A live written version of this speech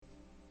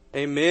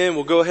Amen.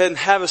 We'll go ahead and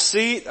have a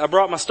seat. I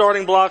brought my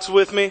starting blocks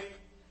with me.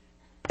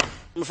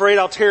 I'm afraid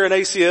I'll tear an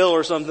ACL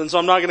or something, so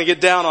I'm not going to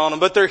get down on them,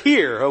 but they're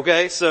here,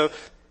 okay? So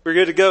we're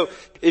good to go.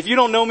 If you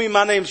don't know me,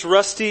 my name's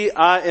Rusty.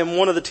 I am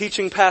one of the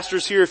teaching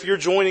pastors here. If you're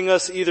joining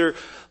us either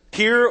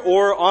here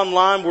or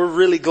online, we're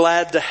really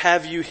glad to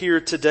have you here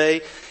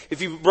today.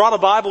 If you brought a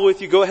Bible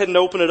with you, go ahead and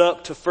open it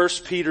up to 1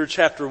 Peter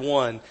chapter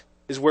 1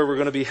 is where we're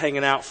going to be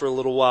hanging out for a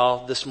little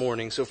while this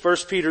morning. So 1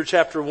 Peter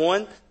chapter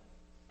 1.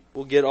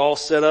 We'll get all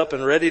set up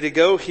and ready to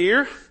go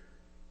here.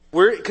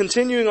 We're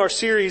continuing our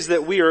series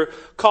that we are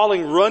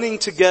calling Running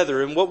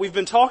Together. And what we've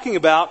been talking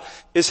about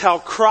is how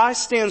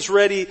Christ stands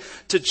ready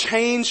to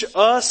change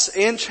us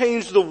and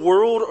change the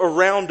world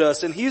around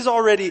us. And He's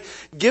already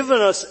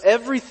given us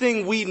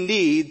everything we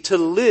need to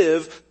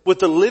live with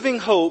the living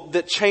hope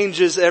that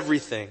changes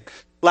everything.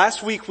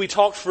 Last week we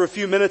talked for a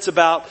few minutes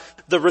about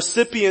the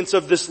recipients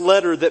of this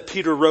letter that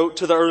Peter wrote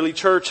to the early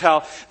church,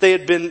 how they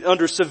had been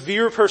under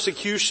severe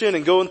persecution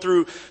and going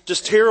through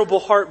just terrible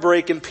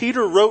heartbreak. And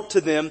Peter wrote to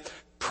them,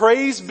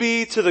 "Praise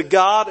be to the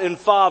God and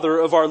Father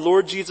of our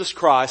Lord Jesus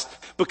Christ,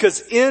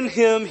 because in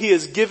Him He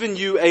has given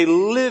you a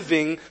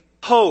living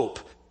hope."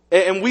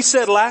 And we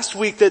said last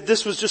week that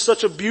this was just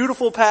such a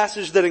beautiful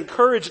passage that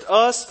encouraged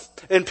us,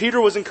 and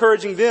Peter was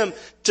encouraging them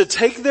to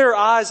take their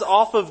eyes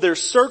off of their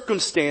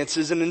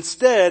circumstances and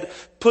instead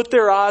put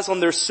their eyes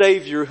on their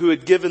Savior who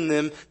had given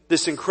them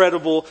this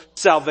incredible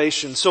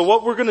salvation. So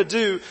what we're going to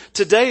do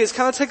today is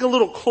kind of take a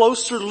little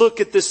closer look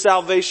at this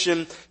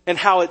salvation and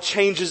how it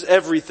changes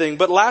everything.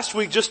 But last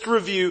week, just to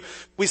review,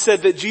 we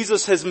said that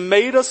Jesus has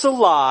made us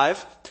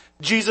alive,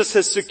 Jesus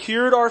has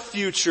secured our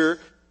future,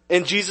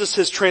 and Jesus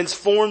has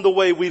transformed the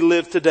way we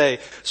live today.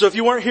 So if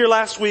you weren't here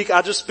last week,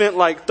 I just spent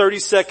like 30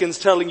 seconds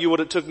telling you what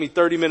it took me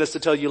 30 minutes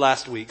to tell you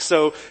last week.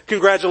 So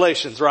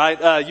congratulations,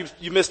 right?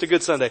 You missed a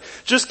good Sunday.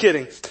 Just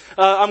kidding.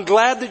 I'm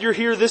glad that you're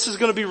here. This is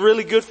going to be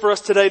really good for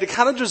us today to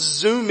kind of just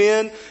zoom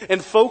in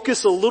and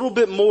focus a little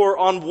bit more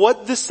on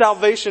what this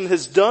salvation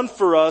has done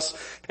for us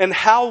and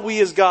how we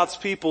as God's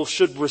people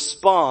should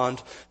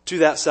respond to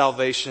that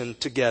salvation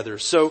together.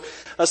 So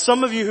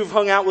some of you who've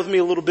hung out with me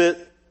a little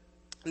bit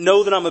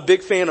know that I'm a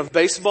big fan of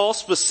baseball,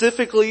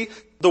 specifically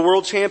the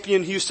world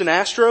champion Houston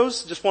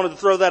Astros. Just wanted to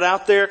throw that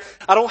out there.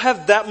 I don't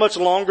have that much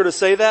longer to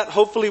say that.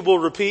 Hopefully we'll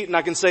repeat and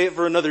I can say it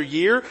for another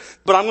year,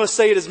 but I'm going to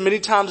say it as many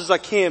times as I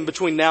can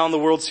between now and the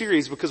World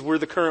Series because we're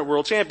the current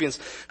world champions.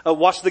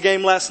 Watched the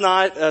game last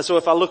night, so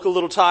if I look a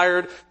little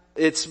tired,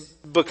 it's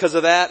because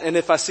of that. And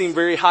if I seem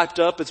very hyped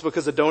up, it's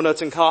because of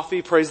donuts and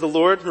coffee. Praise the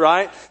Lord,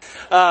 right?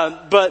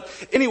 But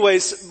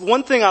anyways,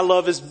 one thing I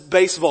love is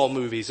baseball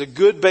movies, a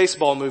good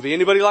baseball movie.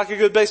 Anybody like a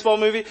good baseball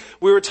movie?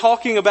 We were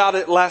talking about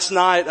it last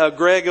night.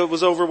 Greg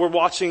was over, we're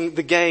watching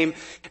the game,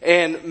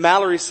 and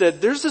Mallory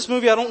said, "There's this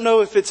movie, I don't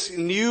know if it's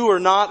new or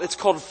not. It's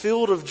called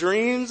Field of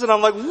Dreams." And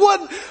I'm like,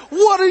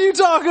 what are you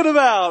talking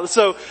about?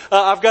 So,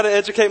 I've got to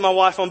educate my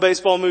wife on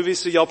baseball movies,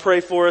 so y'all pray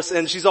for us.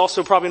 And she's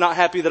also probably not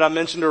happy that I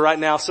mentioned her right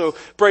now, so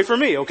pray for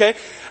me, okay?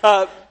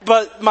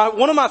 But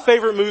one of my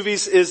favorite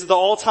movies is the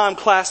all-time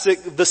classic,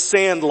 The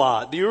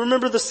Sandlot. Do you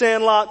remember The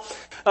Sandlot?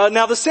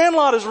 Now The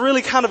Sandlot is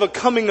really kind of a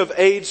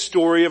coming-of-age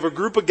story of a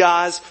group of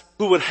guys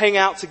who would hang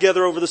out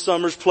together over the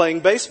summers playing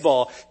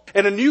baseball.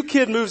 And a new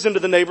kid moves into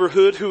the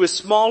neighborhood who is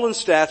small in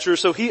stature,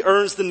 so he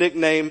earns the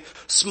nickname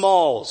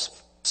Smalls.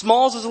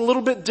 Smalls is a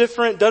little bit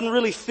different, doesn't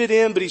really fit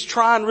in, but he's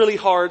trying really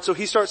hard, so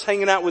he starts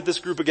hanging out with this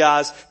group of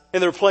guys,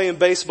 and they're playing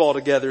baseball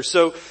together.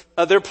 So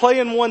they're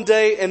playing one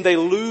day, and they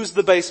lose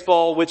the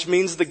baseball, which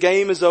means the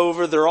game is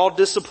over. They're all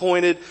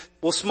disappointed.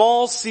 Well,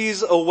 Smalls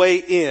sees a way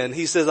in.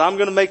 He says, "I'm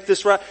going to make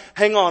this right.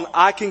 Hang on,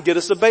 I can get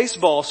us a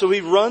baseball." So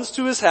he runs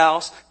to his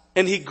house,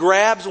 and he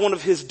grabs one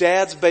of his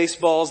dad's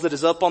baseballs that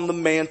is up on the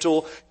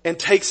mantle and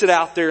takes it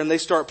out there, and they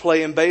start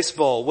playing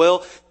baseball.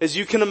 Well, as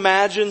you can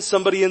imagine,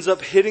 somebody ends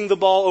up hitting the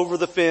ball over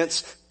the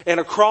fence, and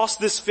across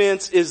this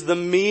fence is the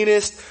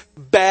meanest,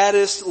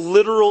 baddest,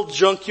 literal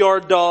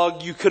junkyard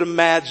dog you could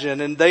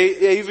imagine. And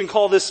they even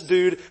call this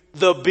dude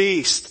the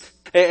Beast.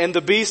 And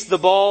the Beast, the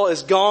ball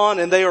is gone,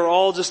 and they are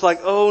all just like,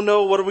 "Oh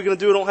no, what are we going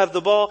to do? I don't have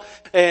the ball."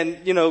 And,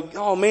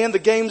 oh man, the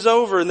game's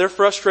over, and they're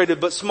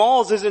frustrated. But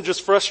Smalls isn't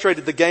just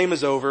frustrated the game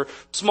is over.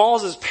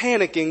 Smalls is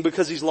panicking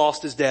because he's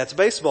lost his dad's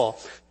baseball.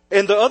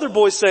 And the other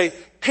boys say,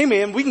 "Hey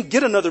man, we can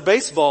get another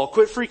baseball.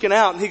 Quit freaking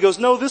out." And he goes,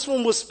 "No, this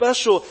one was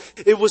special.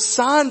 It was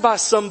signed by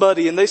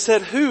somebody." And they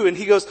said, "Who?" And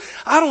he goes,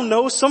 "I don't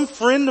know, some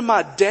friend of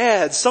my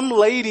dad's, some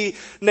lady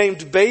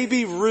named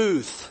Baby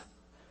Ruth."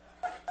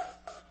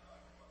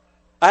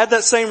 I had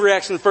that same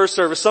reaction in the first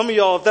service. Some of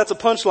y'all, if that's a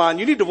punchline,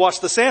 you need to watch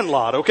The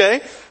Sandlot,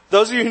 okay?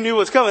 Those of you who knew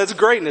what's coming, that's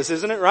greatness,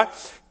 isn't it, right?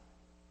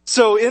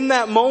 So in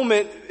that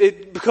moment,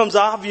 it becomes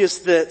obvious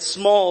that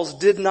Smalls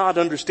did not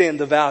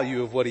understand the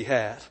value of what he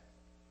had.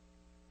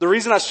 The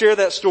reason I share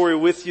that story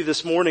with you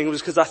this morning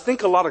was because I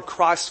think a lot of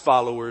Christ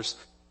followers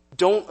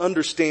don't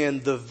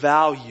understand the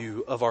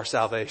value of our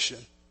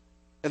salvation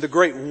and the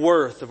great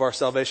worth of our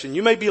salvation.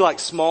 You may be like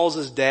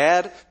Smalls'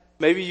 dad.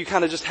 Maybe you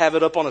kind of just have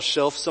it up on a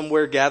shelf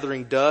somewhere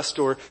gathering dust,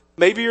 or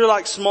maybe you're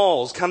like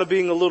Smalls, kind of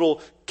being a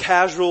little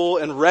casual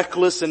and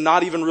reckless and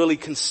not even really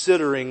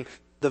considering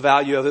the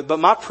value of it. But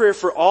my prayer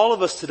for all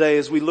of us today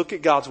as we look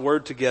at God's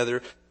Word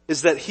together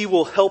is that He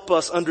will help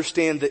us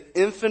understand the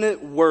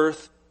infinite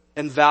worth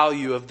and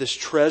value of this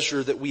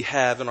treasure that we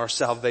have in our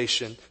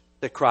salvation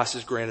that Christ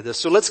has granted us.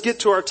 So let's get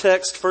to our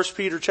text, 1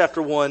 Peter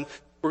chapter 1.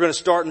 We're going to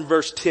start in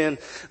verse 10.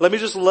 Let me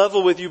just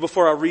level with you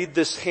before I read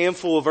this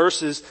handful of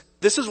verses.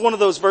 This is one of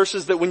those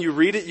verses that when you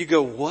read it, you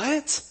go,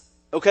 what?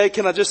 Okay,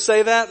 can I just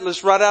say that?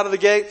 Let's right out of the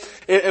gate.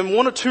 And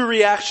one of two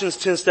reactions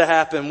tends to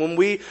happen. When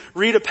we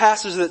read a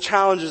passage that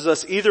challenges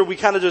us, either we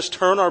kind of just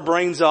turn our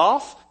brains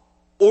off,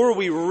 or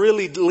we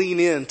really lean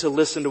in to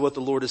listen to what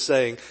the Lord is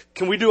saying.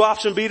 Can we do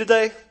option B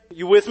today?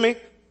 You with me?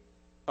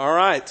 All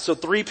right, so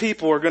 3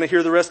 people are going to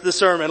hear the rest of the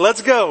sermon.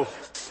 Let's go.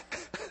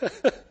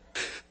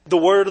 The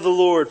word of the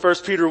Lord, 1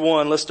 Peter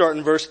 1, let's start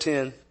in verse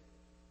 10.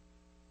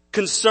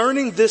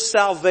 Concerning this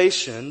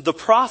salvation, the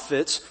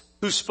prophets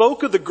who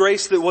spoke of the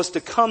grace that was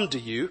to come to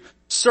you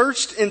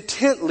searched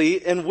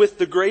intently and with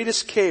the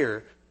greatest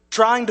care,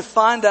 trying to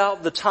find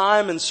out the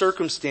time and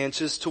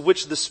circumstances to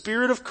which the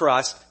Spirit of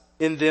Christ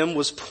in them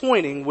was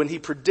pointing when He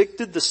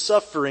predicted the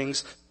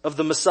sufferings of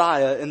the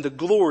Messiah and the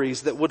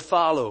glories that would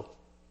follow.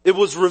 It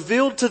was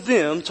revealed to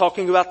them,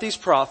 talking about these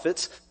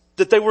prophets,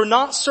 that they were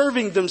not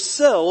serving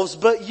themselves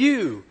but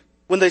you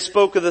when they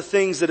spoke of the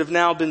things that have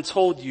now been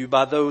told you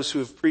by those who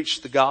have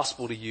preached the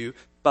gospel to you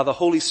by the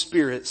Holy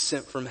Spirit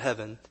sent from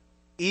heaven.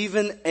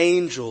 Even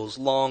angels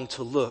long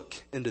to look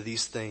into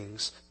these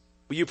things.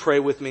 Will you pray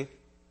with me?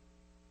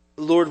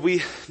 Lord,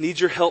 we need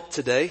your help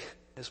today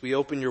as we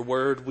open your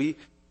word. We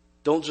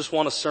don't just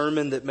want a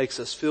sermon that makes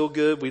us feel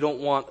good. We don't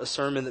want a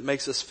sermon that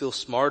makes us feel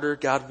smarter.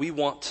 God, we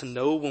want to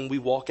know when we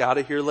walk out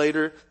of here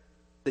later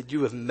that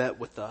you have met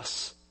with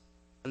us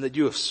and that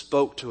you have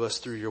spoke to us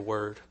through your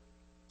word.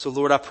 So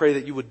Lord, I pray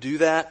that you would do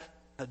that.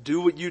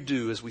 Do what you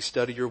do as we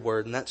study your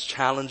word, and that's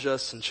challenge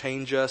us and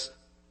change us,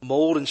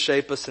 mold and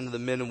shape us into the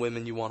men and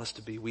women you want us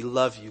to be. We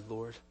love you,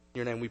 Lord. In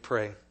your name we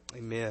pray.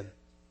 Amen.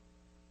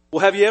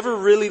 Well, have you ever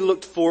really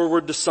looked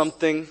forward to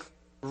something,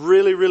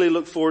 really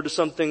looked forward to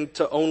something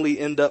to only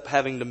end up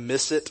having to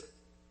miss it?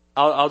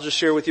 I'll just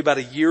share with you, about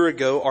a year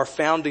ago, our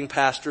founding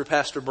pastor,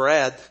 Pastor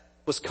Brad,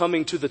 was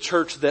coming to the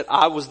church that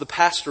I was the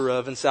pastor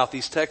of in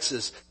Southeast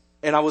Texas.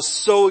 And I was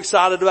so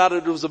excited about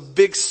it. It was a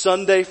big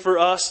Sunday for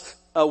us,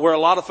 where a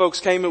lot of folks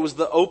came. It was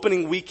the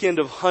opening weekend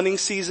of hunting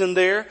season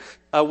there,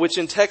 which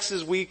in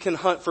Texas we can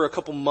hunt for a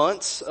couple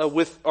months,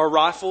 with our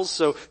rifles.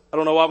 So I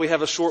don't know why we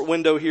have a short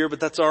window here,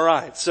 but that's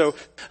alright. So,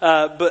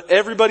 but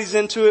everybody's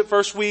into it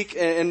first week,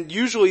 and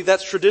usually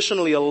that's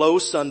traditionally a low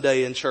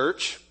Sunday in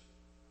church,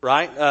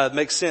 right?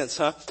 Makes sense,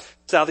 huh?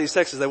 Southeast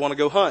Texas, they want to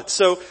go hunt.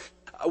 So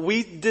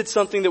we did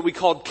something that we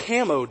called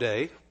Camo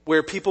Day,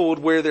 where people would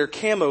wear their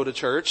camo to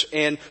church.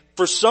 And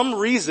for some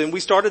reason, we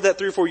started that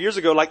 3 or 4 years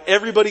ago, like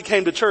everybody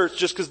came to church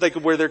just because they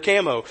could wear their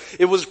camo.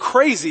 It was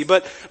crazy,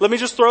 but let me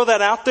just throw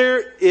that out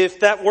there.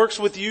 If that works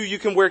with you, you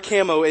can wear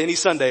camo any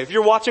Sunday. If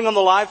you're watching on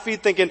the live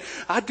feed thinking,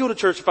 I'd go to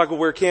church if I could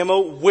wear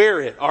camo,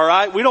 wear it,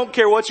 alright? We don't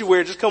care what you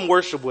wear, just come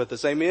worship with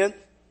us, amen?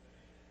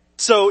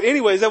 So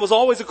anyways, that was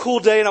always a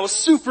cool day, and I was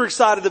super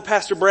excited that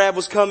Pastor Brad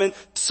was coming,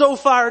 so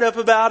fired up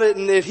about it,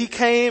 and that he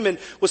came and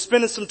was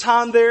spending some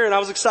time there, and I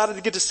was excited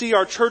to get to see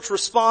our church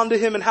respond to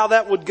him and how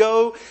that would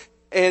go.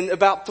 And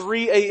about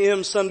 3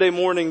 a.m. Sunday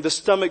morning, the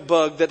stomach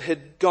bug that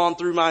had gone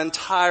through my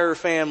entire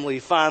family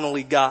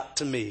finally got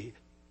to me,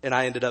 and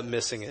I ended up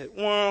missing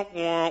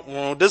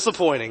it.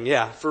 Disappointing,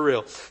 yeah, for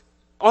real.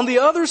 On the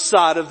other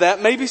side of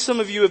that, maybe some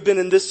of you have been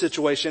in this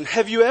situation.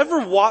 Have you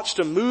ever watched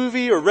a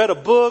movie or read a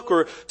book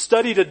or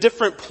studied a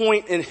different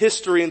point in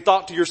history and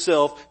thought to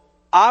yourself,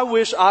 I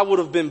wish I would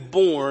have been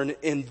born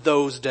in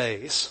those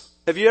days?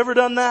 Have you ever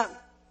done that?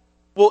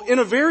 Well, in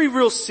a very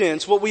real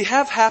sense, what we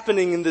have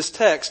happening in this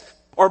text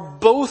are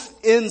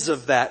both ends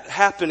of that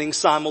happening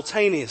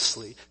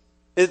simultaneously.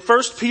 And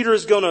first, Peter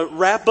is going to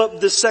wrap up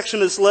this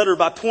section of this letter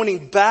by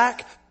pointing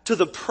back to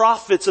the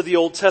prophets of the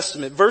Old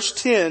Testament. Verse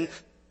 10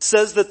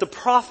 says that the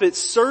prophets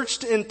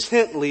searched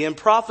intently and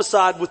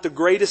prophesied with the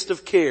greatest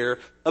of care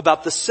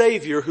about the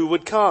Savior who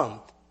would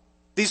come.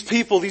 These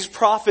people, these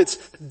prophets,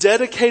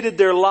 dedicated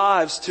their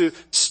lives to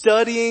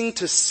studying,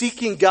 to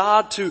seeking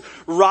God, to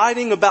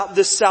writing about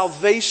this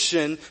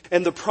salvation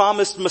and the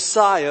promised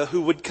Messiah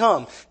who would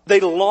come.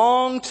 They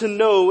longed to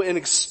know and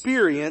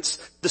experience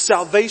the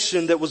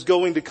salvation that was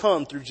going to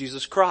come through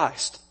Jesus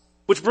Christ.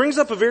 Which brings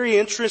up a very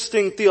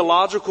interesting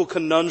theological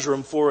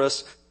conundrum for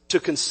us to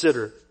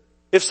consider.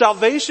 If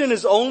salvation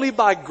is only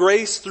by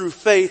grace through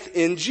faith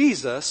in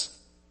Jesus,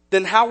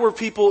 then how were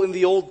people in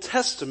the Old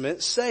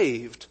Testament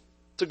saved?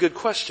 It's a good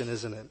question,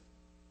 isn't it?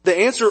 The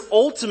answer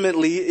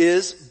ultimately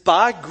is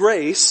by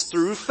grace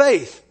through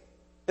faith.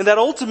 And that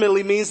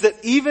ultimately means that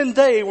even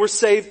they were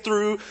saved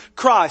through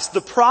Christ.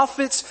 The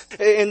prophets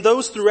and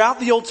those throughout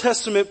the Old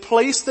Testament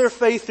placed their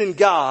faith in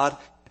God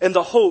and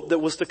the hope that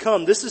was to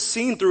come. This is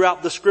seen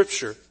throughout the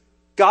Scripture.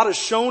 God has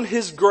shown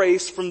His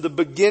grace from the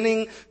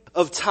beginning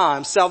of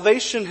time.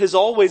 Salvation has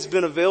always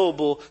been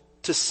available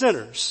to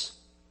sinners.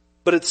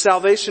 but its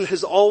salvation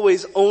has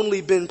always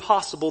only been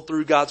possible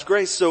through God's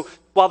grace. So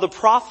while the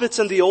prophets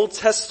and the Old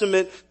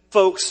Testament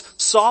folks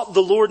sought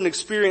the Lord and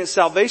experienced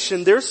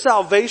salvation, their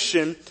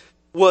salvation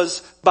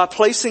was by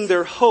placing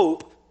their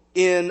hope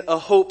in a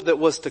hope that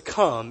was to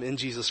come in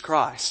Jesus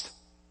Christ.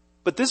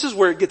 But this is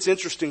where it gets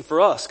interesting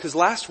for us, because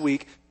last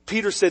week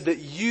Peter said that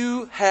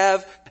you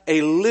have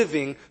a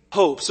living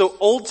hope. So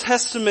Old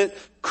Testament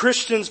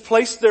Christians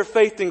placed their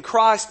faith in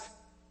Christ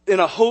in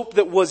a hope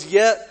that was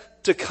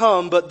yet to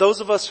come, but those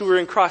of us who are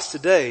in Christ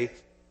today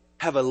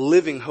have a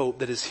living hope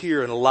that is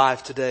here and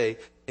alive today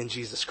in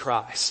Jesus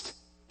Christ.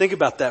 Think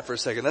about that for a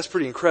second. That's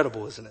pretty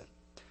incredible, isn't it?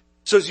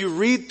 So as you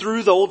read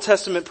through the Old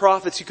Testament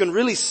prophets, you can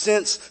really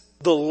sense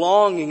the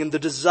longing and the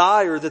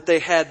desire that they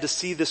had to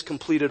see this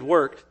completed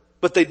work,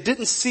 but they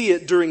didn't see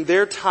it during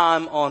their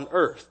time on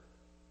earth.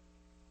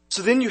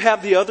 So then you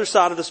have the other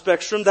side of the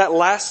spectrum, that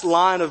last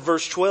line of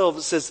verse 12,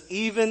 it says,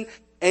 even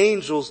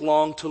angels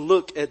long to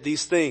look at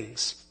these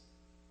things.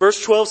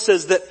 Verse 12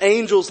 says that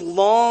angels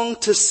long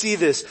to see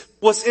this.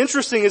 What's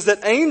interesting is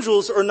that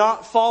angels are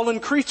not fallen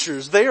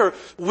creatures. They are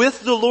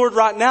with the Lord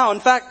right now. In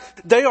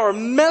fact, they are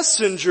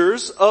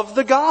messengers of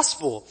the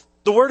gospel.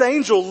 The word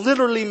angel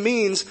literally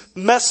means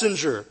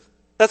messenger.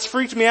 That's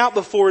freaked me out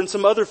before in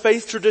some other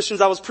faith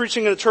traditions. I was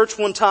preaching in a church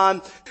one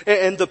time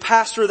and the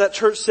pastor of that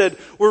church said,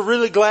 we're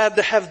really glad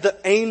to have the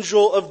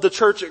angel of the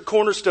church at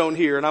Cornerstone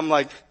here. And I'm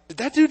like, did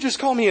that dude just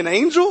call me an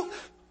angel?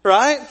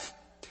 Right?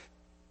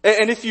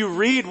 And if you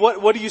read,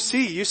 what do you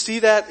see? You see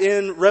that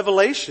in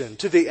Revelation,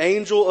 to the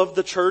angel of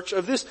the church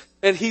of this.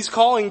 And he's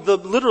calling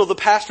the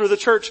pastor of the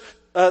church,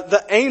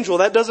 the angel.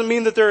 That doesn't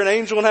mean that they're an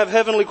angel and have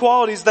heavenly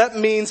qualities. That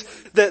means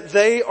that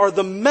they are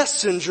the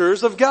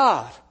messengers of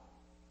God.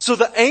 So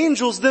the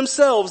angels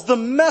themselves, the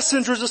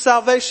messengers of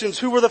salvation,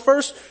 who were the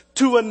first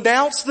to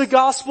announce the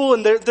gospel,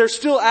 and they're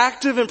still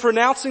active in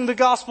pronouncing the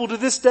gospel to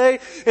this day,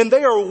 and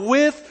they are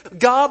with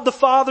God the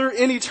Father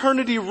in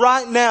eternity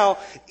right now.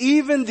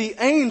 Even the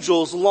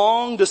angels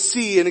long to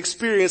see and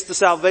experience the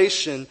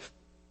salvation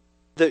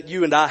that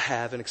you and I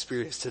have and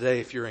experience today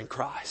if you're in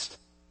Christ.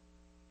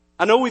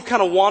 I know we've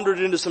kind of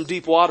wandered into some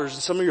deep waters,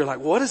 and some of you are like,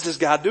 what is this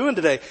guy doing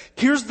today?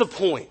 Here's the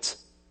point.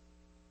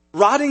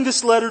 Writing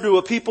this letter to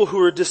a people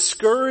who are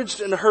discouraged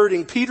and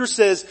hurting, Peter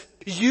says,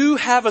 you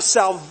have a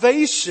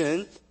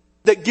salvation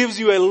that gives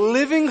you a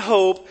living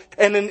hope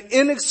and an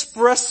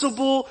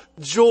inexpressible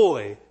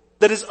joy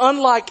that is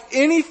unlike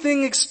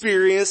anything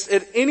experienced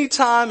at any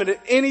time and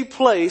at any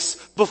place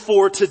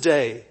before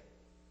today.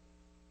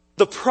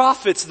 The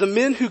prophets, the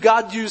men who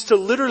God used to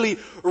literally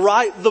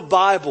write the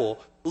Bible,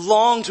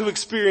 long to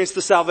experience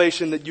the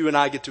salvation that you and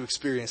I get to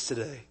experience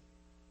today.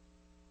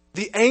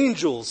 The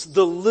angels,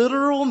 the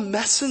literal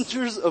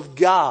messengers of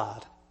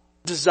God,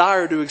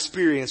 desire to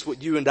experience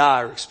what you and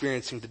I are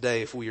experiencing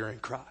today if we are in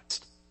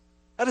Christ.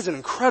 That is an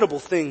incredible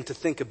thing to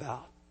think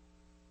about.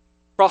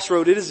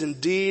 Crossroad, it is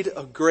indeed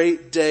a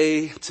great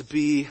day to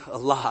be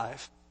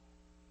alive,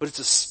 but it's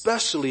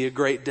especially a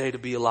great day to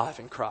be alive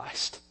in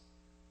Christ.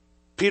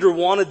 Peter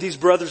wanted these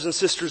brothers and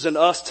sisters and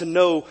us to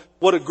know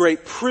what a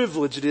great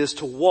privilege it is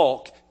to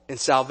walk in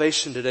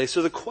salvation today.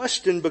 So the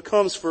question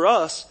becomes for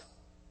us,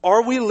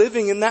 are we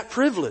living in that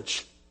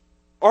privilege?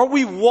 Are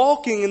we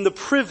walking in the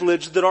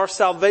privilege that our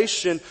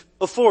salvation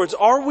affords?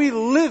 Are we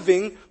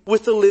living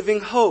with a living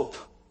hope?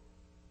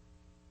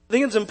 I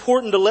think it's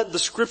important to let the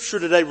scripture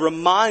today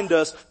remind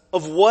us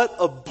of what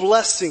a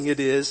blessing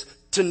it is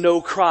to know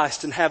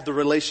Christ and have the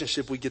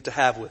relationship we get to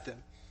have with Him.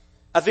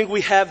 I think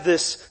we have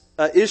this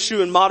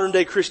issue in modern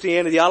day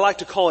Christianity. I like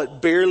to call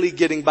it barely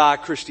getting by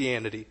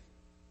Christianity.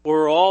 Where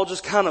we're all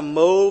just kind of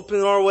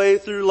moping our way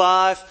through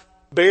life,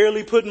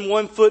 barely putting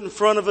one foot in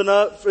front of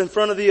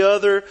the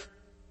other.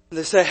 And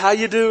they say, how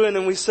you doing?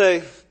 And we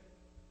say,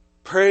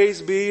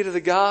 praise be to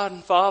the God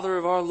and Father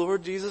of our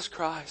Lord Jesus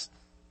Christ.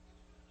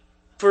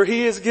 For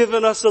He has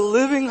given us a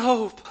living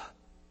hope.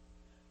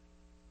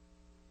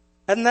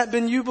 Hadn't that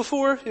been you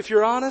before, if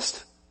you're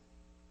honest?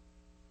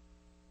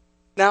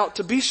 Now,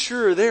 to be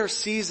sure, there are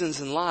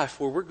seasons in life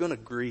where we're going to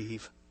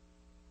grieve.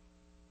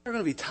 There are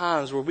going to be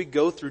times where we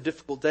go through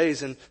difficult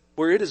days and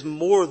where it is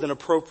more than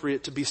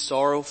appropriate to be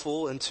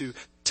sorrowful and to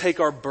take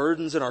our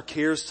burdens and our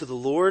cares to the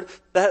Lord.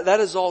 That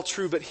is all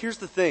true. But here's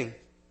the thing.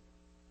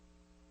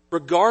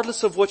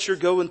 Regardless of what you're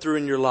going through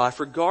in your life,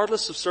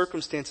 regardless of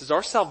circumstances,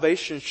 our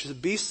salvation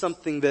should be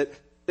something that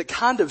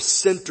kind of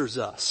centers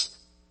us,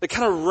 that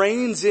kind of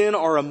reins in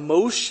our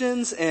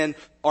emotions and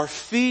our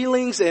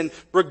feelings, and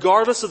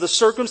regardless of the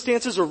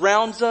circumstances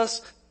around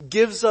us,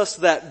 gives us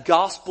that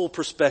gospel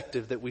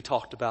perspective that we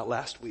talked about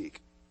last week.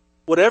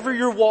 Whatever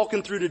you're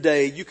walking through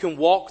today, you can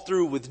walk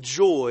through with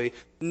joy,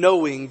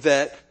 knowing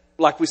that,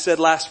 like we said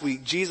last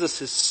week, Jesus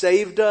has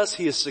saved us,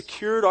 He has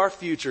secured our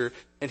future,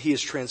 and He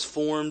has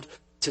transformed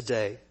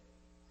today.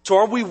 So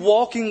are we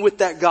walking with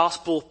that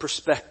gospel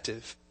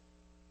perspective?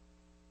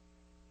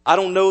 I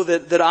don't know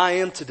that I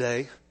am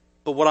today,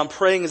 but what I'm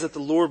praying is that the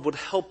Lord would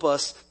help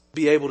us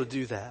be able to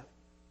do that.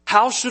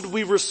 How should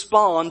we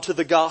respond to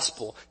the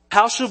gospel?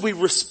 How should we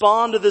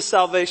respond to the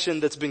salvation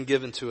that's been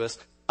given to us?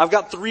 I've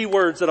got 3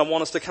 words that I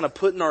want us to kind of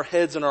put in our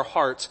heads and our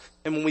hearts.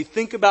 And when we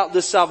think about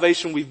this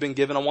salvation we've been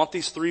given, I want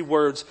these 3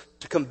 words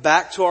to come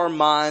back to our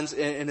minds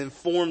and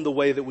inform the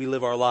way that we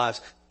live our lives.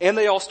 And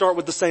they all start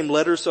with the same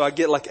letter, so I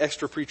get like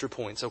extra preacher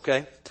points,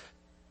 okay?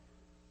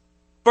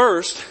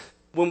 First,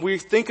 when we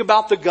think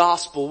about the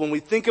gospel, when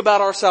we think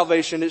about our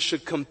salvation, it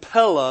should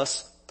compel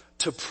us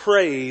to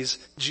praise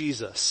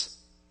Jesus.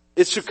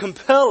 It should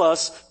compel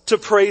us to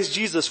praise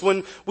Jesus.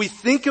 When we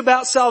think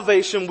about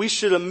salvation, we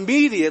should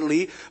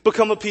immediately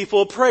become a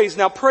people of praise.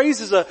 Now,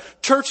 praise is a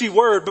churchy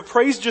word, but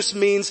praise just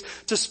means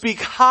to speak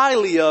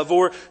highly of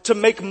or to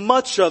make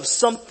much of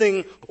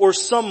something or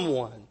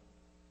someone.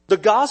 The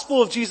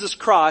gospel of Jesus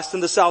Christ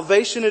and the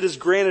salvation it has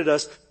granted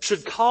us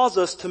should cause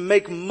us to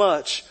make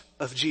much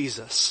of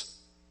Jesus.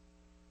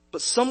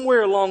 But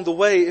somewhere along the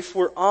way, if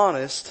we're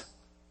honest,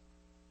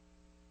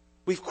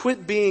 we've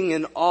quit being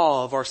in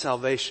awe of our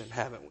salvation,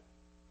 haven't we?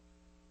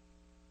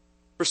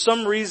 For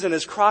some reason,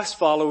 as Christ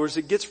followers,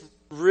 it gets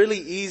really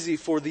easy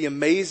for the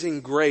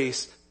amazing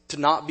grace to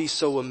not be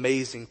so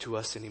amazing to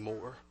us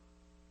anymore.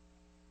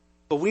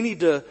 But we need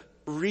to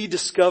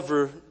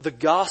rediscover the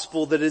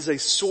gospel that is a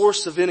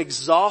source of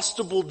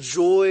inexhaustible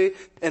joy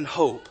and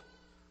hope.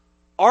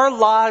 Our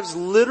lives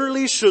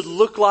literally should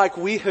look like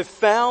we have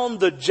found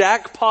the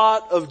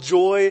jackpot of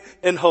joy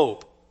and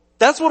hope.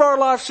 That's what our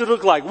lives should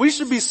look like. We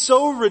should be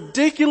so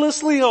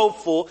ridiculously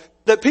hopeful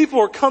that people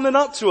are coming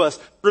up to us.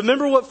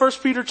 Remember what 1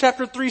 Peter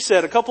chapter 3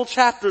 said, a couple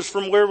chapters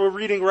from where we're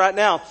reading right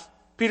now.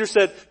 Peter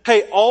said,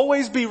 hey,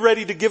 always be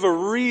ready to give a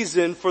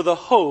reason for the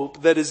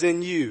hope that is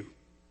in you.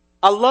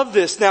 I love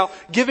this. Now,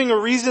 giving a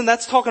reason,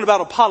 that's talking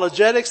about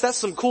apologetics. That's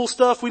some cool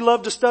stuff. We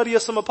love to study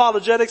some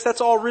apologetics.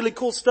 That's all really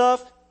cool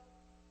stuff.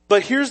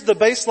 But here's the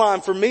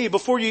baseline for me.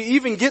 Before you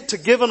even get to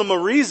giving them a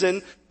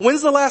reason,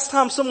 when's the last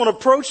time someone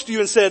approached you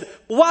and said,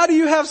 why do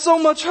you have so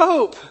much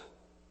hope?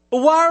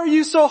 Why are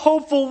you so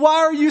hopeful? Why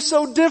are you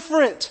so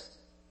different?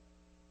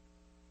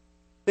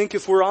 I think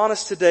if we're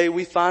honest today,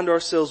 we find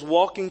ourselves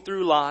walking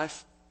through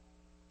life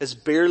as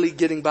barely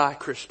getting by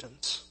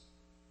Christians.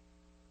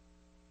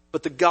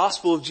 But the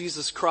gospel of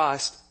Jesus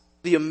Christ,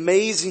 the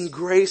amazing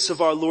grace of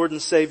our Lord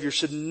and Savior,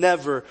 should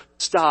never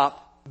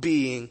stop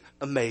being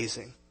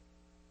amazing.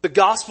 The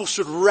gospel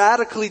should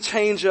radically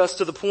change us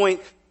to the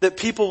point that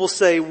people will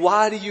say,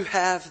 why do you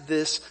have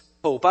this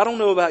hope? I don't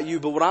know about you,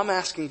 but what I'm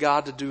asking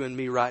God to do in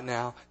me right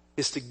now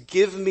is to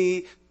give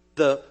me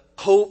the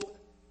hope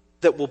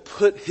that will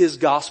put His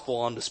gospel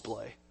on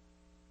display.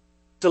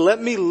 To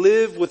let me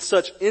live with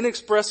such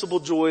inexpressible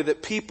joy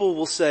that people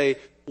will say,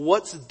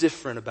 what's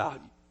different about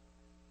you?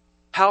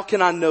 How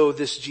can I know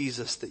this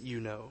Jesus that you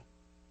know?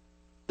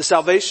 The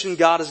salvation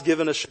God has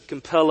given us should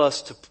compel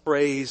us to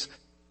praise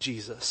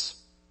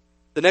Jesus.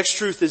 The next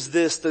truth is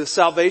this: the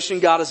salvation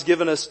God has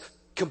given us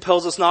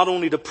compels us not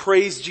only to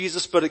praise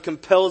Jesus, but it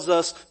compels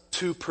us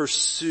to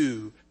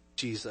pursue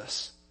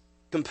Jesus.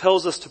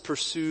 Compels us to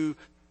pursue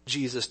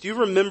Jesus. Do you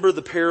remember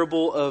the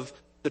parable of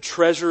the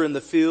treasure in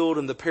the field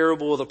and the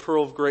parable of the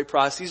pearl of great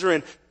price? These are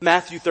in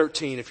Matthew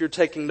 13. If you're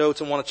taking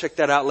notes and want to check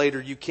that out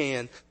later, you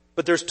can.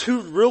 But there's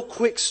 2 real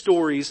quick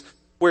stories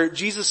where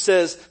Jesus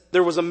says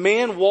there was a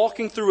man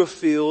walking through a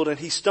field and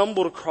he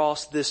stumbled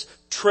across this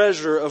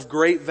treasure of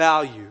great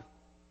value.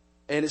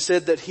 And it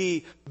said that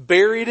he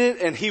buried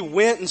it and he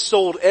went and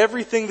sold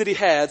everything that he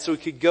had so he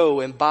could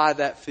go and buy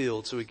that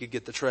field so he could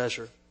get the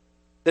treasure.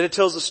 Then it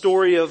tells the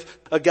story of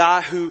a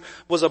guy who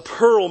was a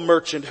pearl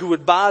merchant who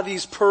would buy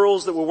these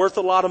pearls that were worth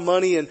a lot of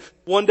money. And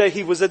one day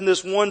he was in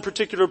this one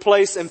particular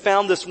place and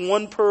found this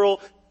one pearl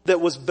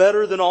that was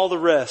better than all the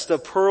rest. A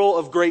pearl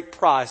of great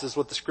price is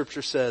what the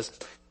scripture says.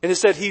 And it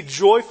said he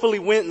joyfully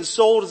went and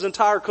sold his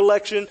entire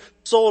collection,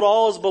 sold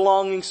all his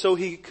belongings so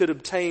he could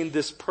obtain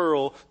this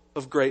pearl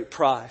of great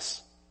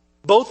price.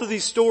 Both of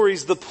these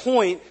stories, the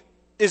point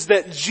is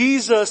that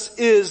Jesus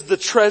is the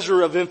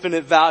treasure of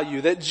infinite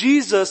value, that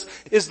Jesus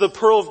is the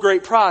pearl of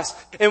great price.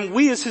 And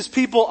we as His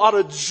people ought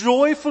to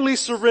joyfully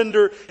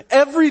surrender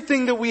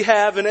everything that we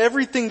have and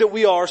everything that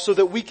we are so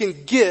that we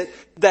can get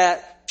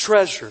that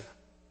treasure.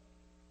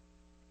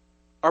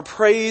 Our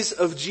praise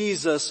of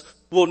Jesus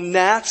will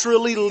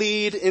naturally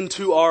lead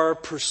into our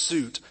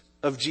pursuit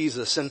of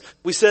Jesus. And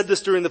we said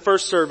this during the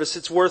first service.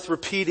 It's worth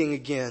repeating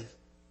again.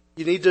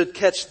 You need to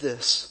catch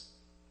this.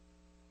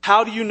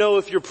 How do you know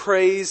if your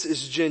praise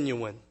is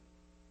genuine?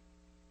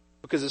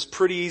 Because it's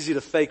pretty easy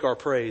to fake our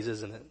praise,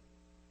 isn't it?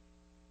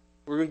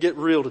 We're going to get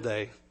real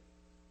today.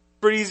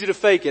 Pretty easy to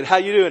fake it. How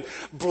you doing?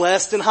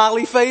 Blessed and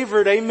highly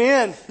favored.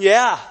 Amen.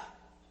 Yeah.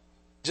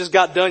 Just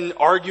got done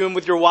arguing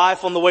with your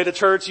wife on the way to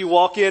church. You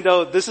walk in.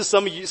 Oh, this is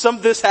some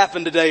of this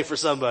happened today for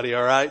somebody.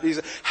 All right.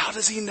 How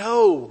does he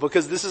know?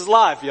 Because this is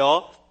life,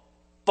 y'all.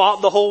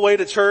 Fought the whole way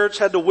to church,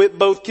 had to whip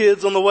both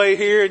kids on the way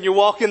here, and you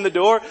walk in the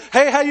door.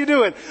 Hey, how you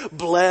doing?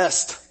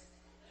 Blessed.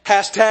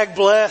 Hashtag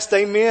blessed.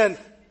 Amen.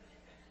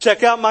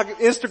 Check out my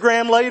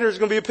Instagram later. There's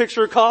going to be a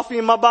picture of coffee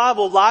in my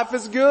Bible. Life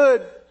is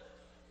good.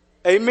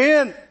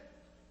 Amen.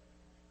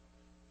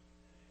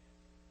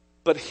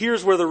 But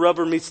here's where the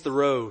rubber meets the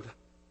road.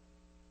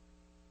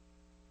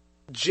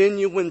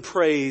 Genuine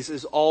praise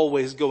is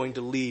always going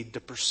to lead to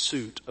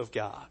pursuit of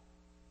God.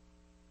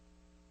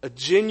 A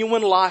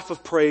genuine life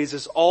of praise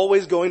is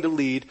always going to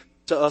lead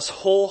to us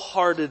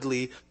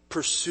wholeheartedly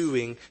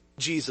pursuing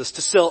Jesus,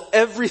 to sell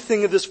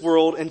everything of this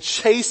world and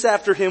chase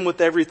after Him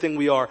with everything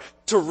we are,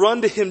 to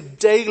run to Him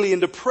daily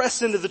and to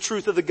press into the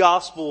truth of the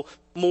gospel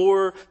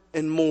more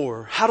and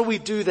more. How do we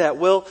do that?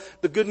 Well,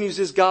 the good news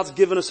is God's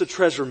given us a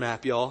treasure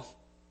map, y'all.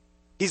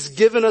 He's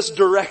given us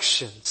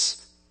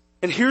directions.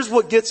 And here's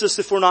what gets us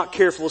if we're not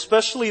careful,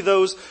 especially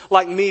those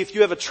like me, if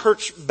you have a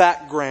church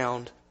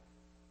background.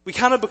 We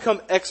kind of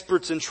become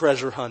experts in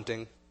treasure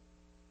hunting.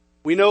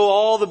 We know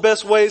all the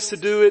best ways to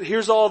do it.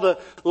 Here's all the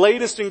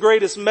latest and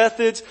greatest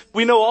methods.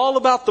 We know all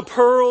about the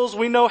pearls.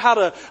 We know how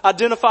to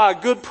identify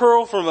a good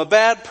pearl from a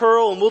bad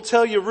pearl, and we'll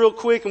tell you real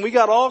quick. And we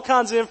got all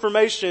kinds of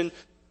information.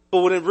 But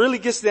when it really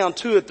gets down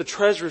to it, the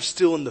treasure is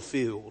still in the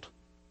field.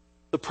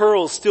 The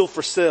pearl is still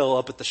for sale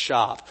up at the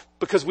shop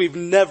because we've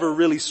never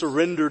really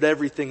surrendered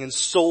everything and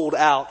sold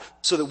out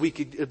so that we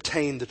could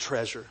obtain the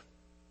treasure.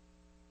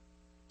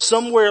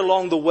 Somewhere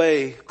along the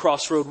way,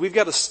 Crossroad, we've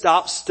got to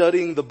stop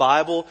studying the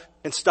Bible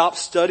and stop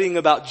studying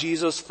about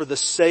Jesus for the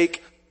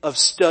sake of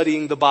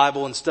studying the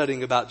Bible and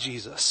studying about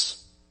Jesus.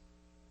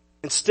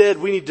 Instead,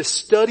 we need to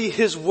study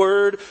His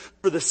Word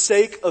for the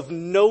sake of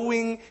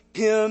knowing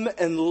Him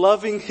and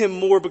loving Him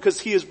more because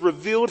He has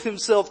revealed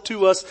Himself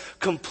to us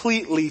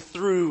completely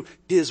through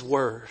His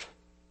Word.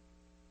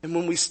 And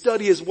when we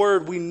study His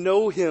Word, we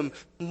know Him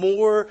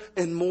more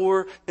and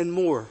more and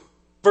more.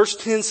 Verse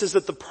 10 says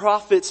that the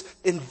prophets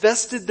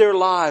invested their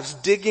lives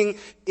digging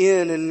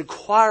in and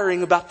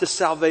inquiring about this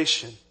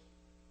salvation.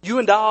 You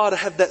and I ought to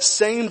have that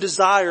same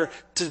desire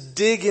to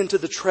dig into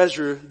the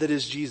treasure that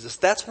is Jesus.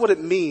 That's what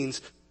it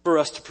means for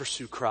us to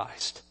pursue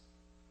Christ.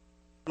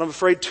 And I'm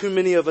afraid too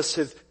many of us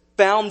have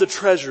found the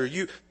treasure.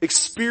 You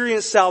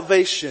experienced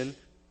salvation,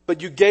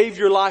 but you gave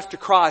your life to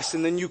Christ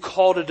and then you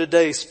called it a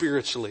day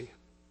spiritually.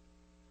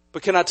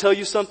 But can I tell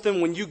you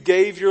something? When you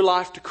gave your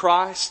life to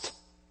Christ,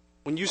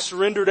 when you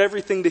surrendered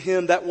everything to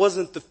Him, that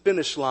wasn't the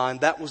finish line.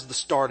 That was the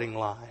starting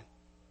line.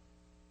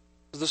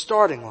 It was the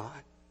starting line.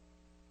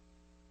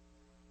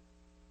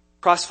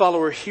 Christ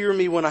follower, hear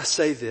me when I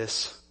say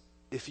this.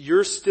 If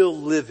you're still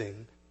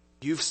living,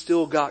 you've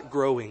still got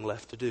growing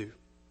left to do.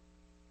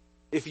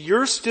 If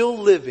you're still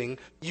living,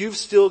 you've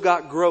still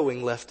got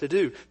growing left to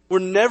do. We're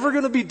never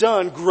going to be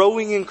done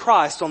growing in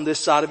Christ on this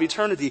side of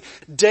eternity.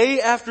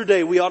 Day after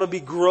day, we ought to be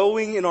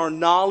growing in our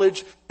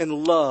knowledge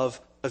and love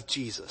of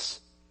Jesus.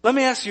 Let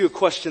me ask you a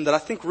question that I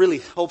think really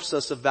helps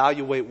us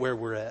evaluate where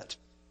we're at.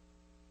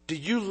 Do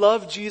you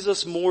love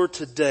Jesus more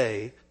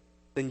today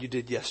than you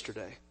did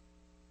yesterday?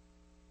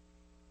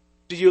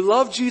 Do you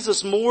love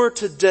Jesus more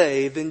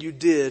today than you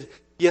did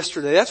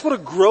yesterday? That's what a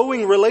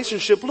growing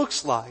relationship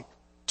looks like.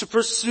 To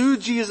pursue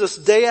Jesus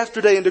day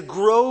after day and to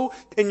grow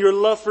in your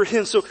love for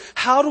Him. So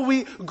how do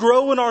we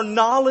grow in our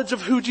knowledge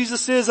of who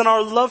Jesus is and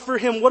our love for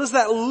Him? What does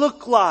that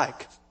look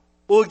like?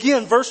 Well,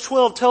 again, verse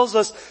 12 tells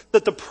us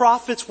that the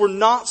prophets were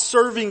not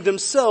serving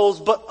themselves,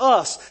 but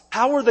us.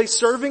 How are they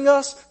serving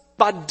us?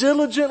 By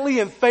diligently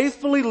and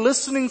faithfully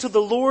listening to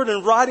the Lord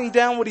and writing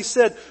down what He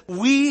said.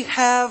 We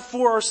have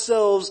for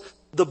ourselves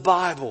the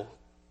Bible,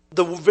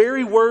 the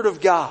very Word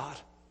of God.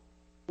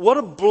 What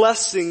a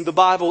blessing the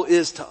Bible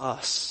is to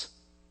us.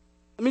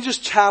 Let me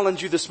just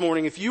challenge you this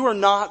morning. If you are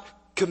not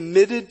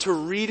committed to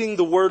reading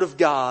the Word of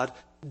God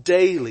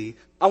daily,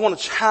 I want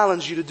to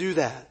challenge you to do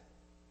that.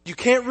 You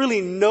can't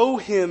really know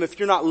Him if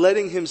you're not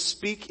letting Him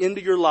speak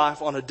into your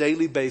life on a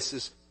daily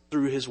basis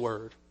through His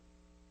Word.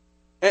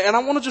 And I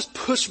want to just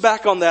push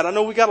back on that. I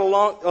know we got a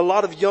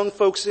lot of young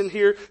folks in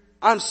here.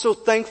 I'm so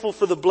thankful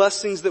for the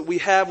blessings that we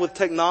have with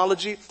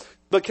technology.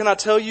 But can I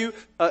tell you,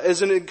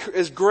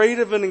 as great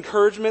of an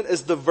encouragement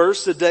as the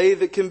verse a day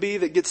that can be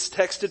that gets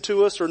texted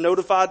to us or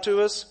notified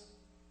to us,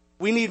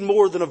 we need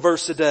more than a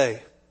verse a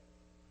day.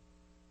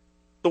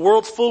 The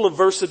world's full of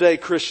verse a day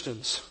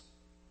Christians.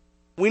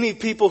 We need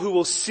people who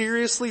will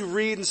seriously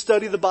read and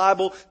study the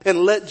Bible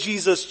and let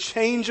Jesus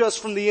change us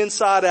from the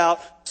inside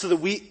out so that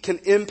we can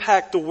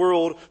impact the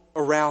world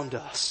around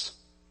us.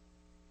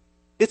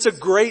 It's a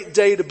great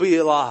day to be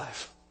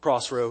alive,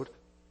 Crossroad.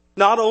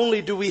 Not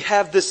only do we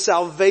have this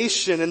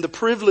salvation and the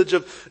privilege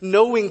of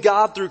knowing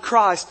God through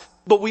Christ,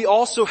 but we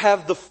also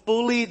have the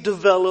fully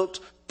developed,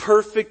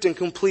 perfect, and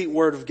complete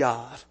Word of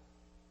God.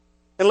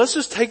 And let's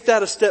just take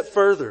that a step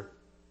further.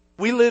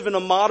 We live in a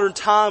modern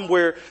time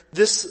where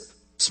this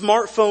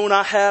smartphone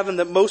I have and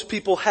that most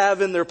people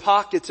have in their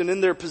pockets and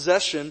in their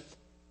possession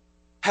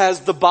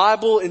has the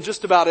Bible in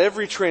just about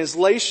every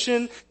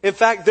translation. In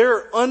fact, there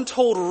are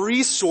untold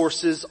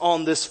resources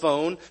on this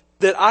phone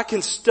that I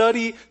can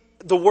study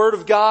the Word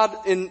of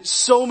God in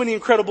so many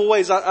incredible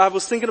ways. I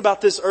was thinking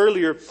about this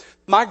earlier.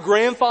 My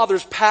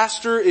grandfather's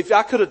pastor, if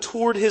I could have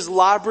toured his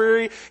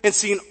library and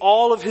seen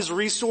all of his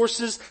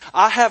resources,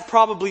 I have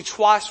probably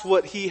twice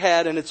what he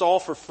had, and it's all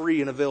for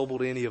free and available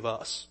to any of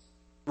us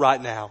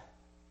right now.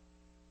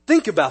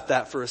 Think about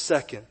that for a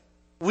second.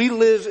 We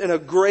live in a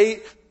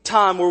great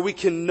time where we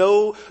can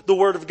know the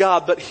Word of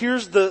God, but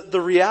here's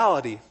the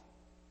reality.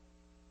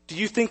 Do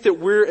you think that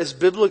we're as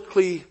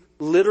biblically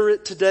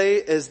literate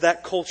today as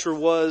that culture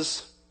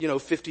was,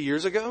 50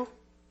 years ago?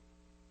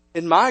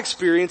 In my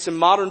experience, in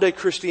modern day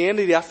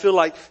Christianity, I feel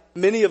like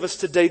many of us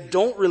today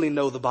don't really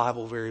know the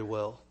Bible very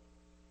well.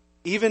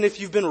 Even if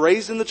you've been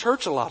raised in the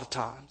church a lot of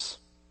times.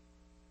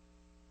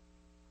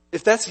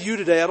 If that's you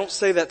today, I don't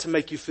say that to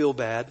make you feel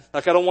bad.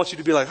 Like, I don't want you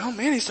to be like, oh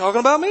man, he's talking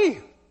about me.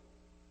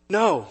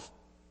 No.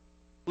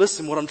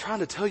 Listen, what I'm trying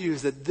to tell you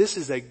is that this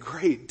is a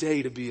great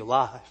day to be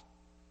alive.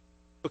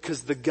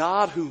 Because the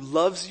God who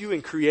loves you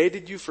and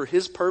created you for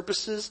His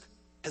purposes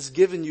has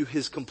given you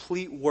His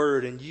complete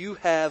word, and you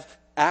have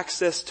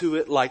access to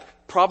it like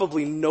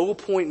probably no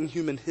point in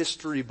human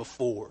history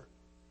before.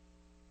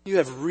 You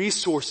have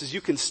resources. You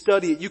can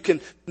study it. You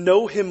can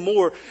know Him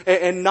more.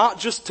 And not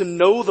just to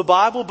know the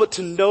Bible, but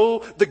to know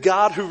the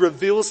God who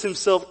reveals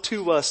Himself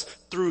to us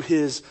through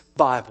His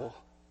Bible.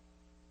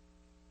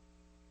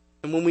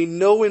 And when we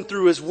know Him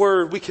through His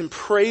Word, we can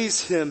praise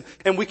Him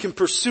and we can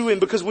pursue Him.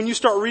 Because when you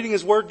start reading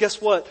His Word,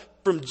 guess what?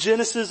 From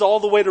Genesis all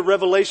the way to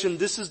Revelation,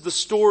 this is the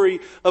story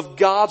of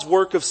God's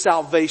work of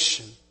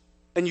salvation.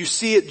 And you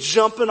see it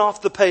jumping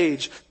off the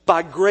page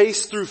by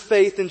grace through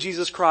faith in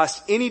Jesus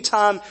Christ.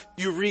 Anytime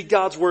you read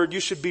God's Word, you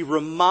should be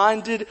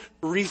reminded,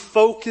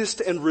 refocused,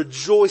 and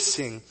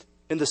rejoicing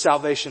in the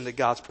salvation that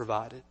God's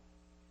provided.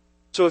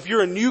 So if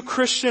you're a new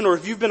Christian or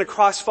if you've been a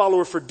Christ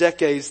follower for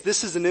decades,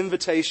 this is an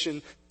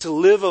invitation to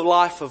live a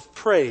life of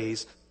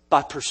praise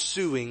by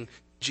pursuing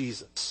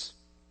Jesus.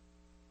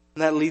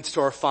 And that leads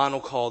to our final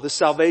call. This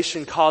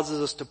salvation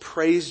causes us to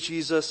praise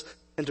Jesus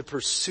and to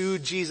pursue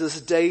Jesus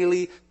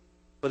daily,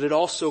 but it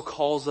also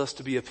calls us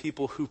to be a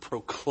people who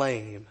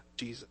proclaim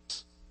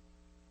Jesus.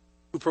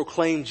 Who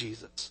proclaim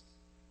Jesus.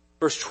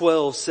 Verse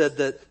 12 said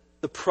that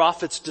the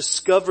prophets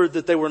discovered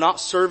that they were not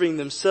serving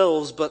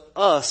themselves, but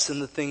us in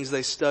the things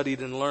they studied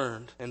and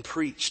learned and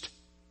preached.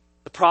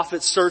 The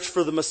prophets searched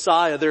for the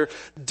Messiah. Their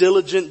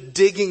diligent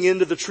digging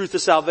into the truth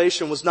of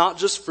salvation was not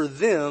just for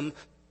them,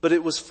 but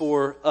it was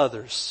for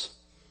others.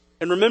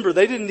 And remember,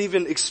 they didn't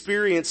even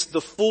experience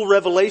the full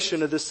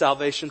revelation of this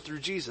salvation through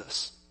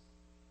Jesus.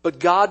 But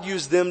God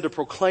used them to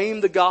proclaim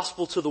the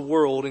gospel to the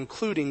world,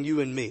 including you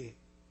and me.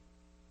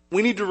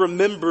 We need to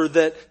remember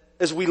that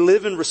as we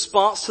live in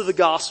response to the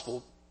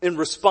gospel, in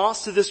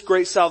response to this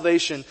great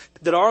salvation,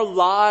 that our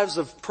lives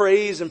of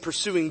praise and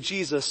pursuing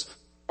Jesus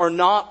are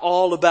not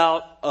all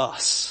about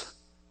us.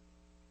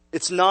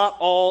 It's not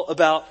all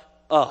about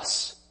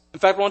us. In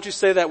fact, why don't you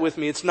say that with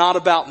me? It's not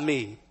about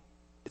me.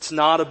 It's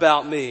not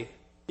about me.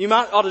 You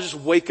might ought to just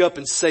wake up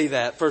and say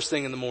that first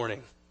thing in the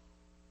morning.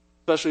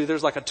 Especially if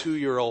there's like a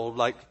 2-year-old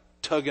like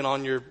tugging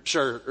on your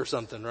shirt or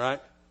something, right?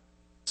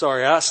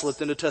 Sorry, I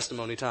slipped into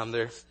testimony time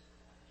there.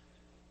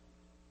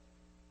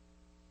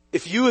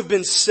 If you have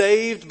been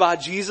saved by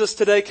Jesus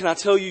today, can I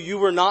tell you, you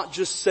were not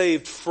just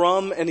saved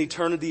from an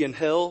eternity in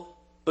hell,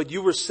 but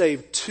you were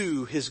saved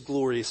to His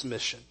glorious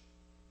mission.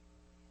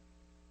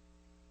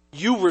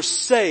 You were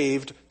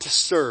saved to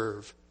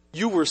serve.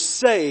 You were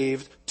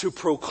saved to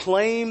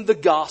proclaim the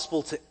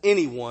gospel to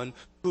anyone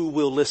who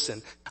will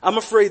listen. I'm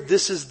afraid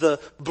this is the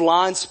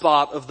blind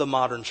spot of the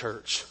modern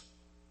church.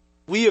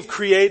 We have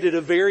created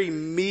a very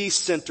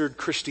me-centered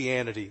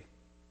Christianity.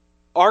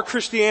 Our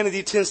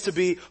Christianity tends to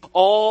be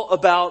all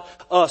about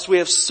us. We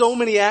have so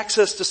many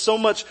access to so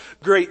much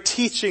great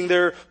teaching.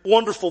 There are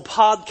wonderful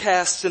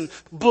podcasts and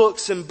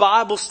books and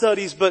Bible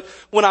studies. But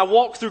when I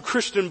walk through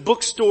Christian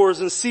bookstores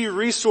and see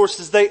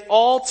resources, they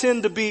all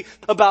tend to be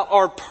about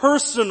our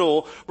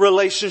personal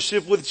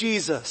relationship with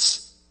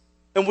Jesus.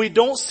 And we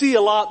don't see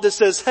a lot that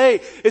says, hey,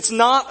 it's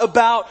not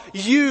about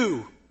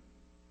you.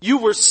 You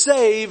were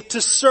saved to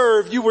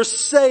serve. You were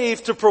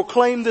saved to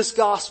proclaim this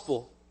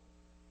gospel.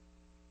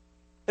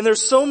 And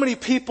there's so many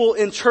people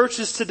in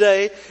churches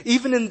today,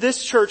 even in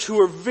this church, who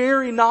are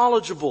very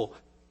knowledgeable.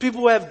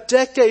 People who have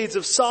decades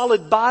of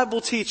solid Bible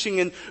teaching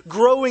and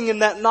growing in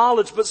that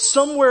knowledge. But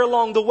somewhere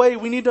along the way,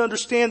 we need to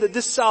understand that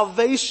this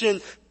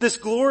salvation, this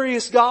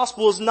glorious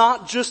gospel, is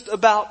not just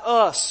about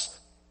us.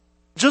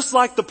 Just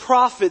like the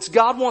prophets,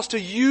 God wants to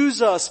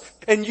use us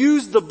and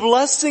use the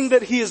blessing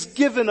that He has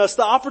given us,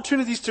 the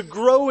opportunities to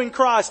grow in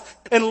Christ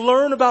and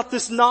learn about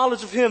this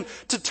knowledge of Him,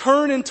 to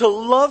turn into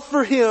love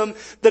for Him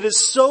that is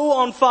so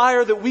on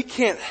fire that we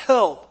can't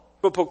help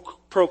but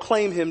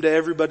proclaim Him to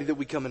everybody that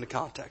we come into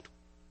contact with.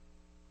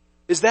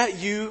 Is that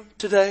you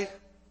today?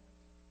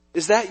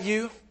 Is that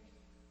you?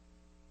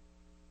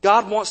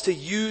 God wants to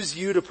use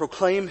you to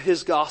proclaim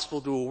His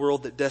gospel to a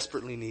world that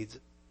desperately needs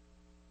it.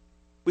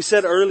 We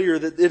said earlier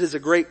that it is a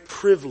great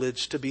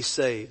privilege to be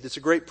saved. It's a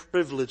great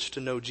privilege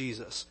to know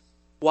Jesus.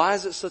 Why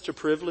is it such a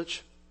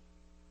privilege?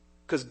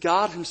 Because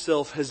God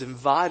Himself has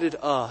invited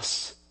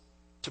us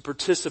to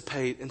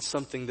participate in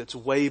something that's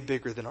way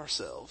bigger than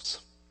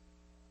ourselves.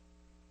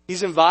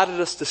 He's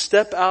invited us to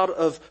step out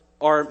of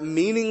our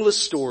meaningless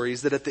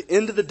stories that at the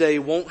end of the day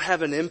won't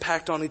have an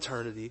impact on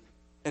eternity,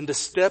 and to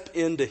step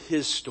into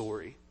His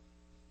story.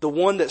 The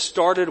one that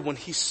started when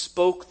He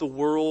spoke the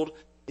world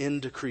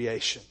into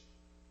creation.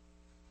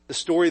 The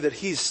story that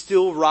He's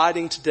still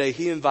writing today.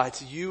 He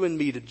invites you and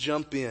me to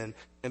jump in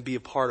and be a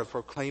part of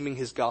proclaiming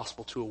his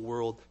gospel to a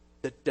world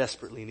that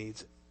desperately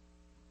needs it.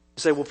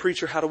 You say, well,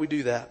 preacher, how do we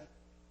do that?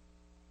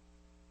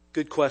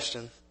 Good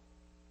question.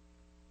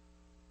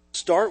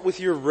 Start with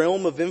your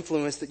realm of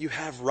influence that you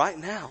have right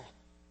now.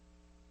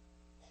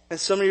 And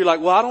some of you are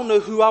like, well, I don't know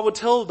who I would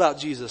tell about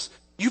Jesus.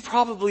 You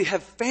probably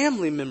have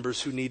family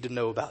members who need to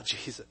know about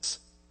Jesus.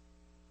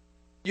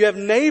 You have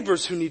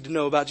neighbors who need to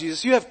know about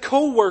Jesus. You have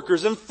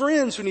coworkers and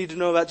friends who need to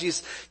know about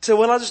Jesus. You say,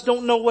 well, I just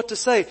don't know what to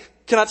say.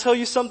 Can I tell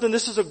you something?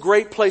 This is a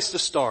great place to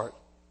start.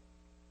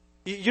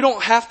 You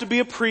don't have to be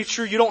a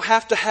preacher. You don't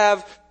have to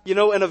have,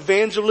 an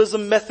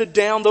evangelism method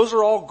down. Those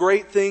are all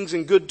great things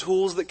and good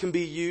tools that can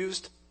be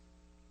used.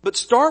 But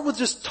start with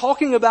just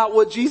talking about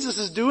what Jesus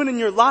is doing in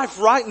your life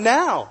right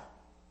now.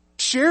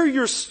 Share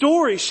your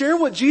story. Share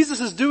what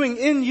Jesus is doing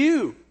in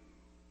you.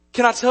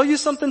 Can I tell you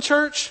something,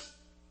 church?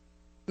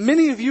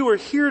 Many of you are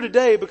here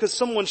today because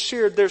someone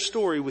shared their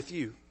story with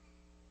you.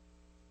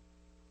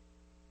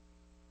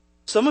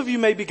 Some of you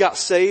maybe got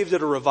saved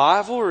at a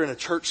revival or in a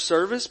church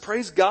service.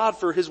 Praise God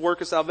for his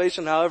work of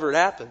salvation, however it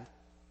happened.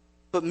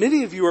 But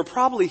many of you are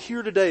probably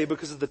here today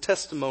because of the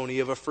testimony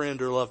of a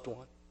friend or loved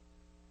one.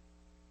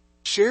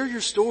 Share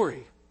your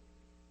story.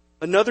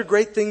 Another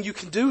great thing you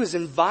can do is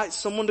invite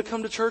someone to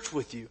come to church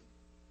with you.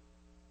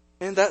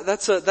 And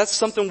that's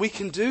something we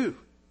can do.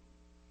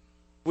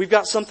 We've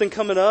got something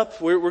coming up.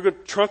 We're going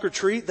to trunk or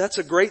treat. That's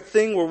a great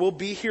thing where we'll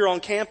be here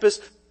on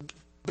campus,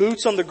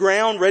 boots on the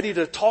ground, ready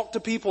to talk to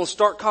people and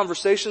start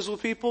conversations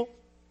with people.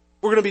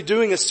 We're going to be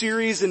doing a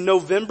series in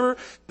November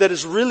that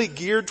is really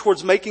geared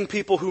towards making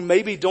people who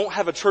maybe don't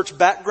have a church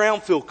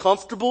background feel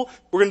comfortable.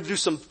 We're going to do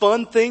some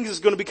fun things. It's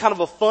going to be kind of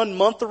a fun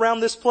month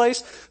around this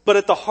place. But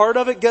at the heart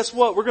of it, guess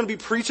what? We're going to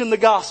be preaching the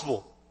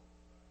gospel.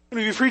 We're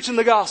going to be preaching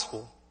the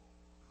gospel.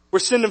 We're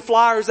sending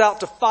flyers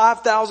out to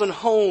 5,000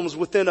 homes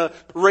within a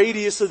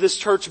radius of this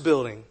church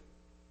building.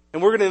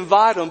 And we're going to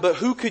invite them, but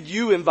who could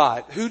you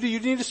invite? Who do you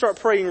need to start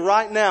praying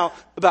right now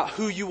about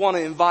who you want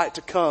to invite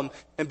to come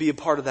and be a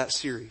part of that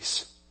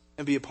series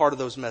and be a part of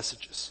those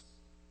messages?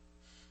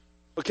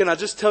 But can I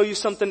just tell you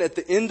something? At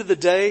the end of the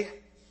day,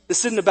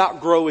 this isn't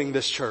about growing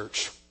this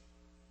church.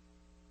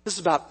 This is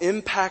about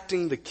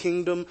impacting the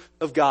kingdom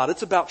of God.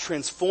 It's about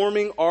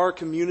transforming our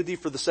community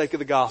for the sake of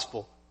the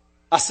gospel.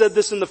 I said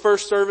this in the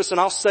first service and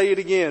I'll say it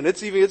again.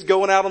 It's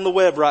going out on the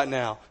web right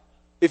now.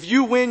 If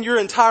you win your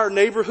entire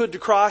neighborhood to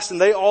Christ and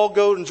they all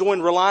go and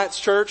join Reliance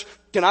Church,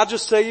 can I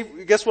just say,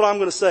 guess what I'm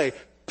going to say?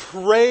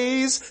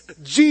 Praise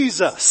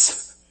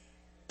Jesus.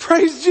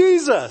 Praise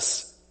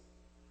Jesus.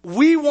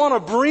 We want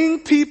to bring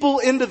people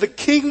into the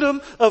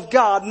kingdom of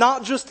God,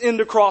 not just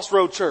into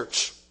Crossroad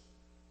Church.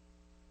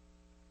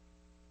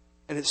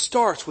 And it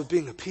starts with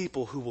being a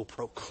people who will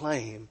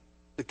proclaim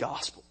the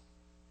gospel.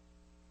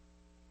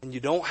 And you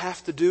don't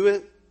have to do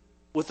it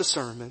with a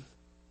sermon.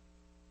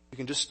 You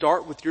can just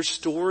start with your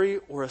story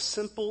or a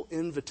simple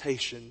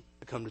invitation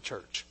to come to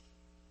church.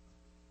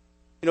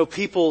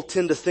 People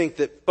tend to think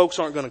that folks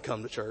aren't going to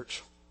come to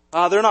church.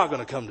 They're not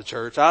going to come to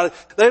church.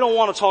 They don't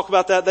want to talk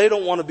about that. They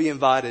don't want to be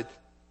invited.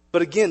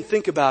 But again,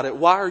 think about it.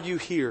 Why are you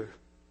here?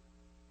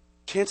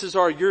 Chances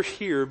are you're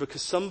here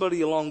because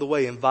somebody along the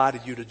way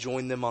invited you to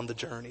join them on the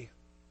journey.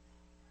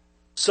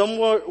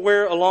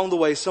 Somewhere along the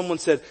way, someone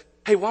said,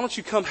 hey, why don't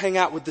you come hang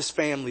out with this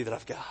family that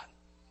I've got?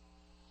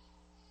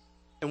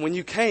 And when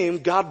you came,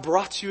 God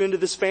brought you into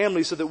this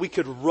family so that we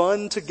could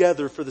run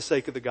together for the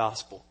sake of the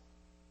gospel.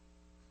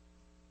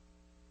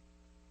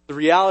 The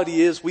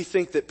reality is we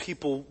think that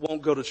people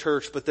won't go to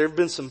church, but there have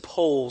been some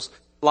polls.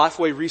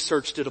 Lifeway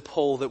Research did a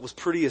poll that was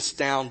pretty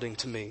astounding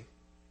to me.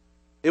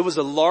 It was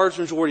a large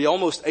majority,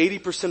 almost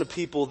 80% of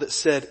people that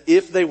said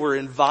if they were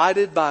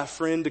invited by a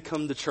friend to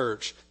come to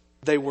church,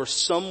 they were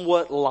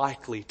somewhat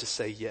likely to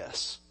say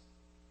yes.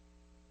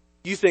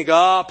 You think,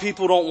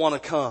 people don't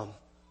want to come.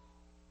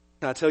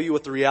 Can I tell you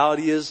what the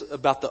reality is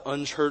about the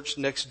unchurched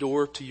next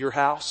door to your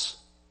house?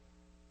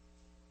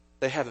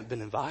 They haven't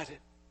been invited.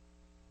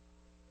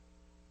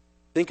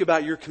 Think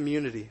about your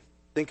community.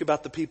 Think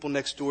about the people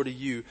next door to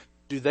you.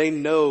 Do they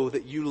know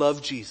that you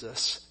love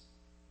Jesus?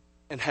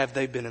 And have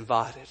they been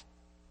invited?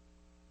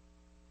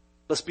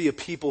 Let's be a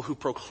people who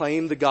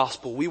proclaim the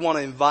gospel. We want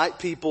to invite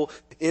people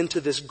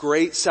into this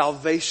great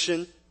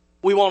salvation.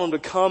 We want them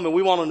to come and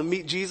we want them to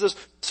meet Jesus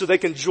so they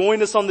can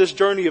join us on this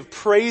journey of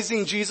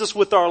praising Jesus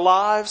with our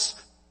lives,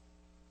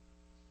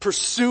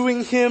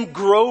 pursuing Him,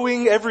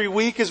 growing every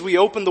week as we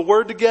open the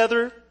Word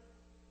together,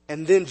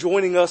 and then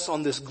joining us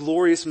on this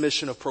glorious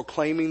mission of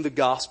proclaiming the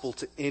gospel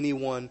to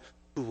anyone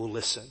who will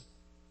listen.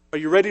 Are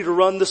you ready to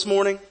run this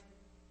morning?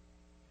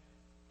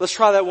 Let's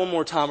try that one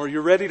more time. Are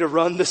you ready to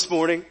run this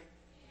morning?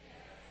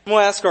 I'm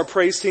going to ask our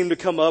praise team to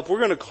come up. We're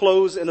going to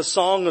close in a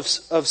song of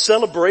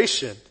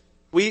celebration.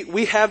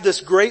 We have this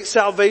great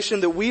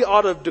salvation that we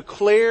ought to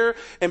declare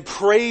and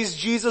praise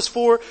Jesus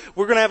for.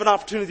 We're going to have an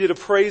opportunity to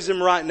praise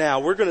Him right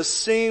now. We're going to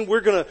sing.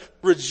 We're going to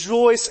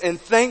rejoice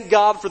and thank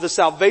God for the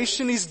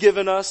salvation He's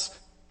given us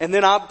And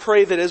then I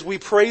pray that as we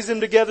praise Him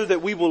together,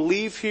 that we will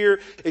leave here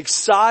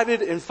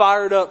excited and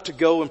fired up to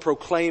go and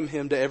proclaim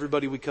Him to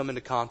everybody we come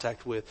into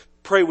contact with.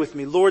 Pray with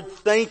me. Lord,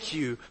 thank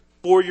you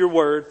for your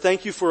word.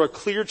 Thank you for a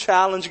clear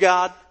challenge,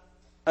 God.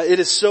 It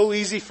is so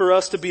easy for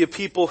us to be a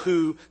people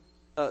who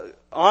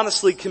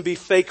honestly can be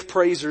fake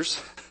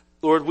praisers.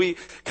 Lord, we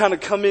kind of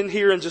come in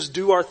here and just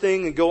do our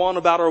thing and go on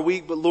about our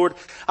week. But Lord,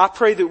 I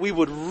pray that we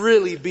would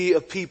really be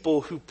a people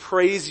who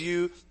praise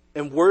you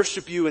and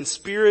worship you in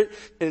spirit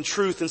and in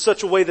truth in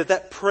such a way that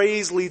that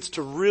praise leads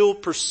to real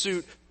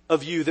pursuit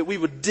of you, that we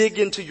would dig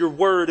into your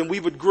word and we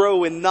would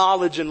grow in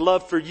knowledge and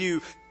love for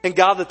you. And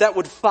God, that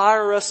would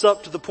fire us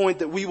up to the point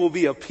that we will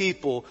be a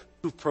people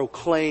who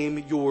proclaim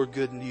your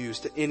good news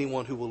to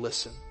anyone who will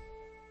listen.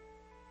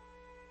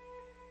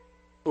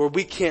 Lord,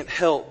 we can't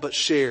help but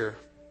share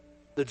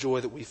the joy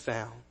that we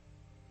found.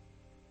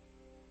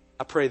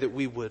 I pray that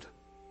we would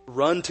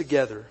run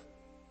together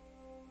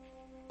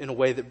in a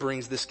way that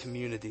brings this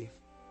community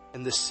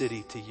and this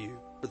city to you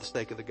for the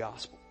sake of the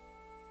gospel.